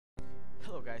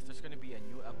guys, there's gonna be a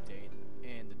new update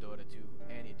in the Dota 2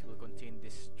 and it will contain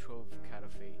this Trove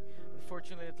Carafe.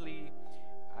 Unfortunately,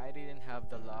 I didn't have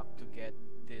the luck to get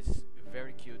this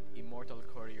very cute Immortal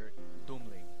Courier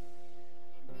Doomling.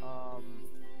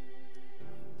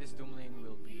 This Doomling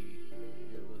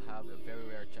you will have a very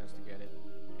rare chance to get it,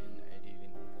 and I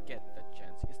didn't get that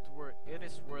chance. It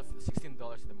is worth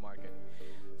 $16 in the market.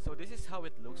 So this is how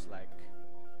it looks like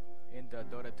in the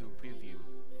Dota 2 preview.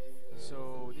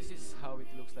 So this is how it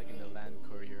looks like in the land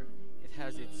courier. It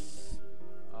has its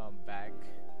bag,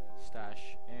 stash,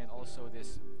 and also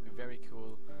this very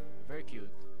cool, very cute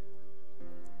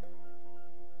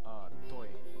toy.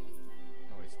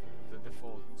 No, it's the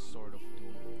default sword of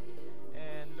Doom.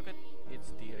 And look at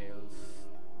its details.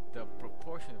 The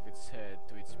proportion of its head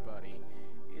to its body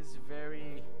is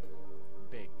very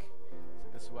big. So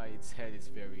that's why its head is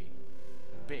very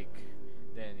big,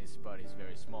 then its body is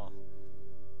very small.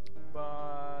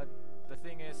 But the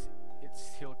thing is, it's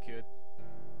still cute.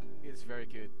 It's very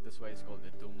cute. That's why it's called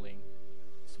the Doomling,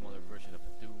 smaller version of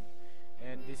the Doom.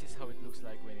 And this is how it looks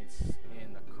like when it's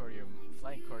in a courier,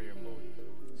 flying courier mode.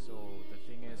 So the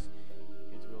thing is,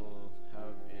 it will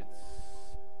have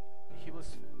he will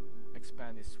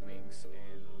expand his wings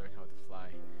and learn how to fly.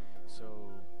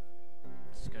 So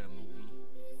this kind of movie.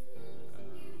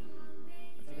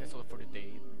 I think that's all for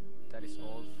today. That is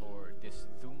all for this